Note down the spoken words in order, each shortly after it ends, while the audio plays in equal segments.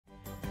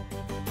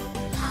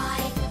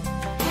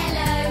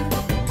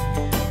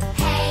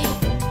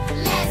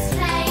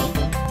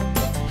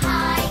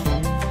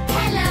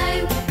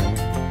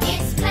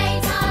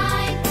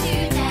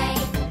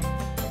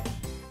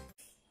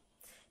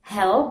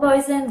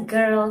boys and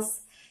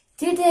girls.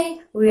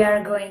 Today we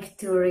are going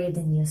to read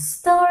a new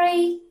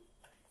story.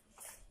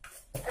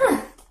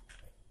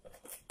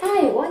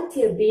 I want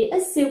to be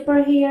a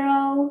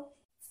superhero.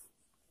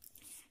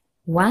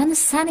 One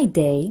sunny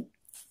day,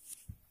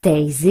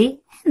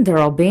 Daisy and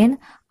Robin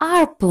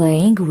are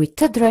playing with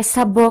the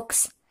dress-up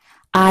box.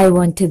 I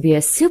want to be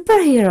a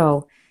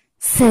superhero,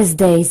 says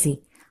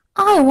Daisy.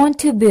 I want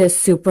to be a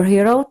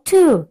superhero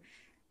too,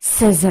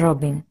 says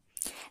Robin.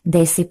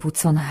 Daisy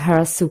puts on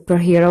her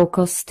superhero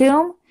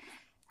costume.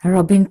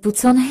 Robin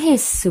puts on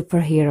his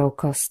superhero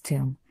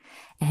costume.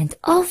 And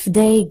off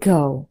they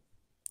go.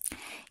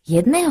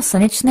 Jedného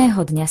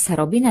slnečného dňa sa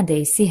Robin a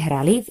Daisy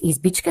hrali v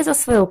izbičke so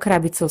svojou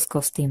krabicou s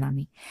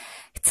kostýmami.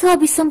 Chcela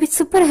by som byť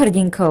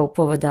superhrdinkou,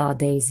 povedala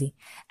Daisy.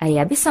 A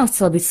ja by som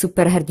chcel byť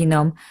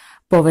superhrdinom,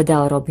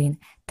 povedal Robin.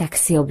 Tak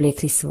si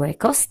obliekli svoje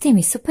kostýmy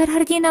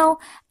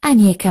superhrdinov a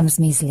niekam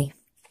zmizli.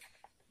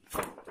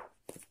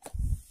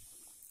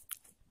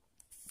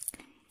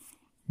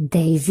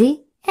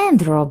 Daisy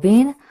and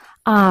Robin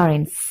are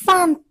in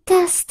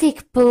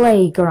fantastic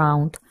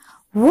playground.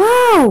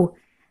 Wow,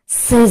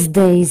 says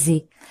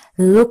Daisy.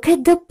 Look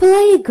at the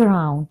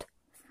playground.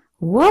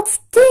 What's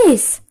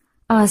this?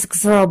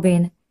 Asks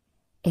Robin.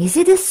 Is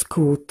it a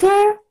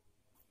scooter?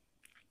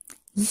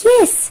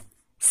 Yes,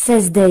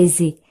 says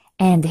Daisy.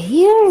 And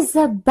here's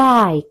a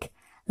bike.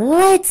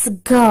 Let's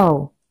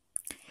go.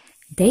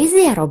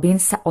 Daisy a Robin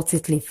sa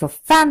ocitli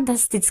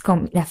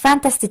na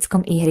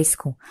fantastickom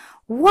ihrisku.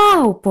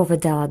 Wow,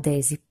 povedala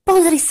Daisy.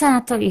 Pozri sa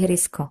na to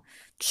ihrisko.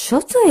 Čo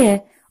to je?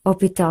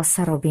 Opýtal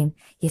sa Robin.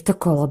 Je to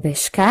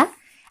kolobežka?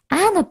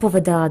 Áno,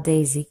 povedala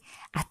Daisy.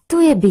 A tu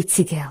je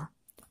bicykel.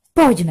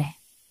 Poďme.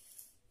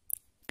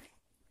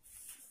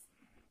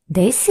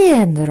 Daisy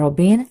and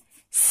Robin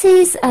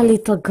sees a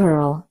little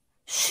girl.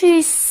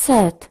 She's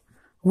sad.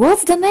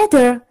 What's the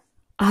matter?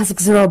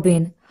 Asks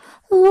Robin.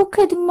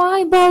 Look at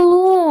my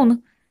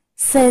balloon,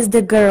 says the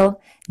girl.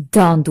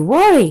 Don't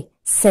worry,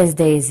 says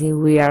Daisy.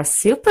 We are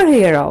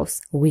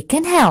superheroes. We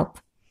can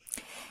help.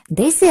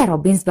 Daisy a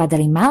Robin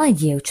zbadali malé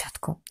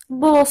dievčatko.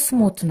 Bolo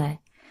smutné.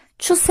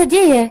 Čo sa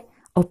deje?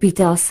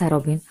 Opýtal sa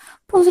Robin.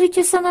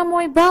 Pozrite sa na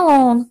môj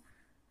balón,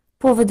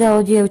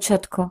 povedalo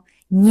dievčatko.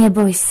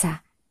 Neboj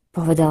sa,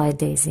 povedala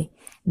aj Daisy.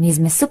 My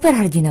sme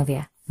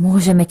superhrdinovia.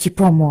 Môžeme ti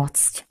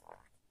pomôcť.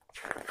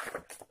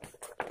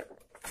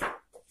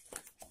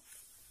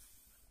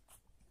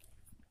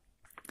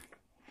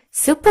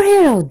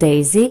 Superhero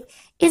Daisy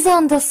is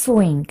on the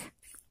swing.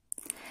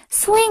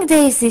 Swing,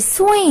 Daisy,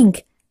 swing,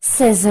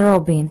 says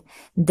Robin.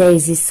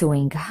 Daisy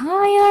swing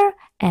higher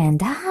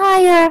and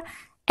higher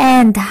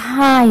and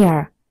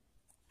higher.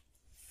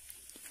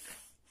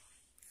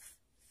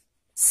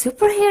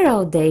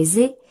 Superhero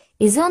Daisy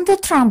is on the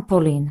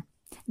trampoline.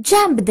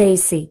 Jump,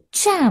 Daisy,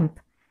 jump,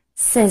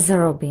 says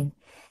Robin.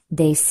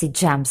 Daisy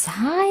jumps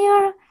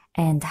higher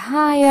and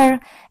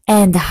higher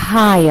and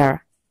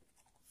higher.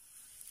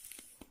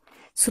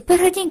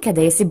 Superhrdinka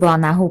Daisy bola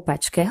na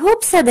húpačke.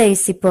 Húp sa,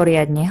 Daisy,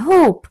 poriadne,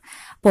 húp,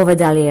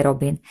 povedal jej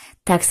Robin.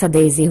 Tak sa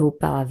Daisy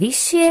húpala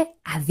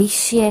vyššie a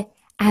vyššie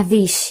a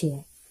vyššie.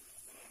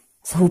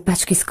 Z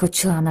húpačky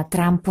skočila na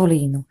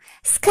trampolínu.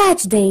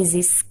 Skáč,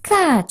 Daisy,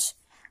 skáč,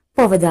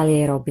 povedal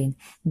jej Robin.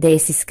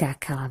 Daisy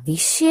skákala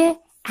vyššie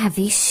a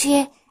vyššie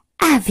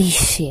a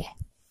vyššie.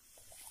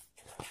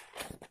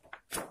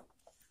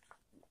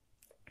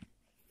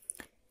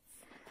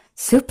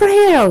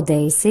 Superhero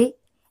Daisy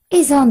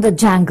is on the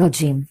jungle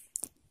gym.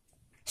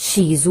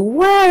 She's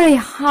very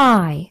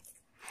high.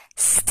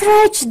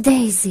 Stretch,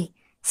 Daisy,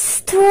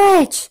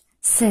 stretch,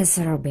 says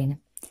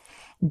Robin.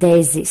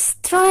 Daisy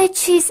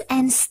stretches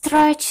and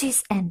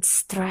stretches and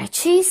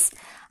stretches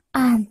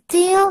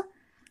until...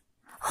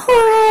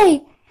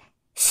 Hooray!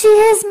 She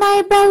has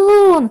my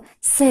balloon,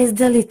 says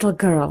the little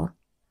girl.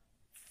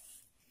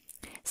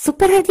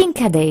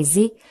 Superhrdinka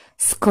Daisy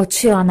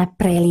skočila na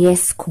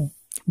preliesku.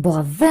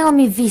 Bola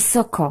veľmi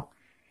vysoko.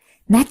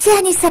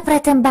 Natiahni sa pre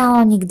ten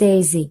balónik,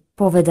 Daisy,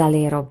 povedal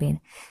jej Robin.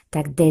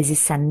 Tak Daisy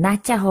sa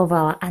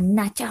naťahovala a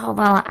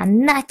naťahovala a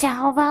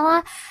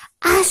naťahovala,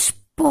 až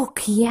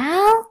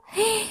pokiaľ...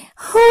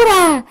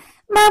 Hurá,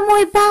 mám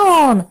môj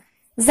balón,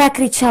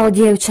 zakričalo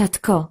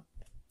dievčatko.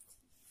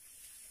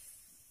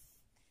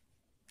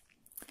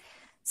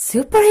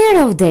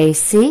 Superhero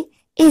Daisy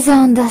is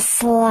on the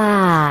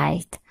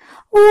slide.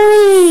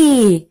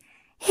 Whee!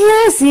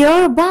 Here's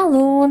your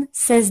balloon,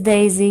 says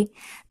Daisy.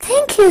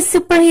 Thank you,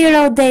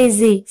 Superhero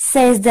Daisy,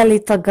 says the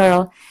little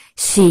girl.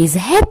 She's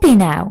happy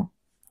now.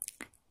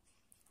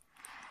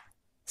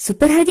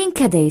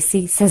 Superhrdinka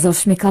Daisy sa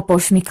zošmykla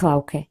po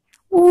šmyklavke.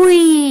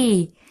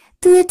 Uí,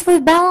 tu je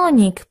tvoj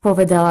balónik,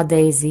 povedala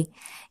Daisy.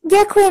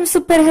 Ďakujem,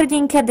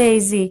 superhrdinka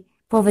Daisy,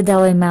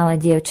 povedalo jej malé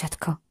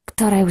dievčatko,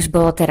 ktoré už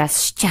bolo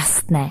teraz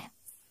šťastné.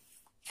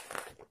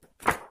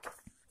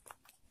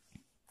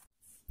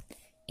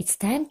 It's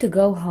time to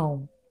go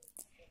home.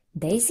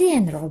 Daisy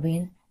and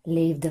Robin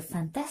leave the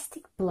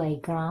fantastic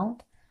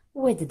playground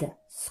with the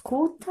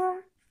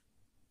scooter,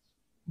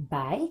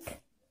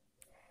 bike,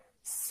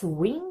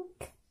 swing,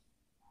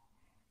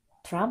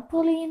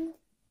 trampoline,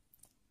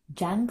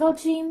 jungle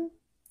gym,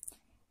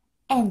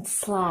 and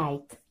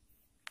slide.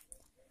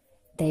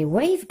 They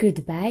wave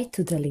goodbye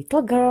to the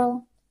little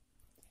girl.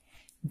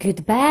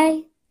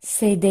 Goodbye,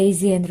 say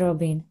Daisy and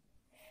Robin.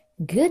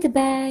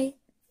 Goodbye,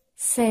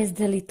 says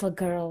the little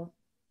girl.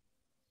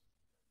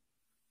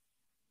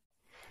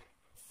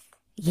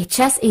 Je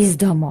čas ísť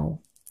domov.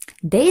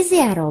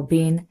 Daisy a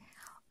Robin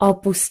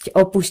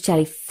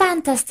opúšťali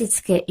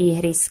fantastické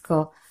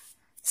ihrisko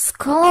s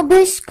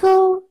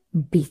kolobežkou,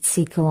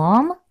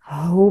 bicyklom,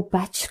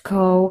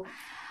 húpačkou,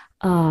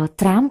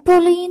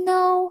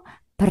 trampolínou,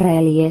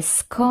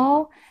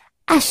 prelieskou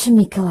a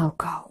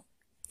šmyklavkou.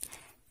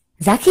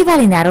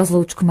 Zakývali na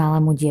rozlúčku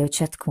malému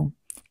dievčatku.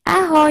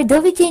 Ahoj,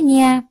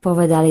 dovidenia,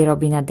 povedali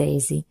Robin a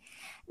Daisy.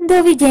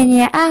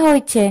 Dovidenia,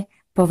 ahojte,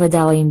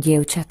 povedalo im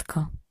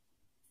dievčatko.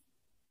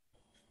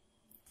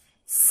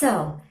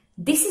 So,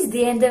 this is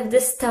the end of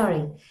the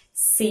story.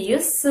 See you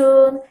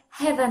soon.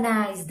 Have a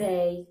nice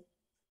day.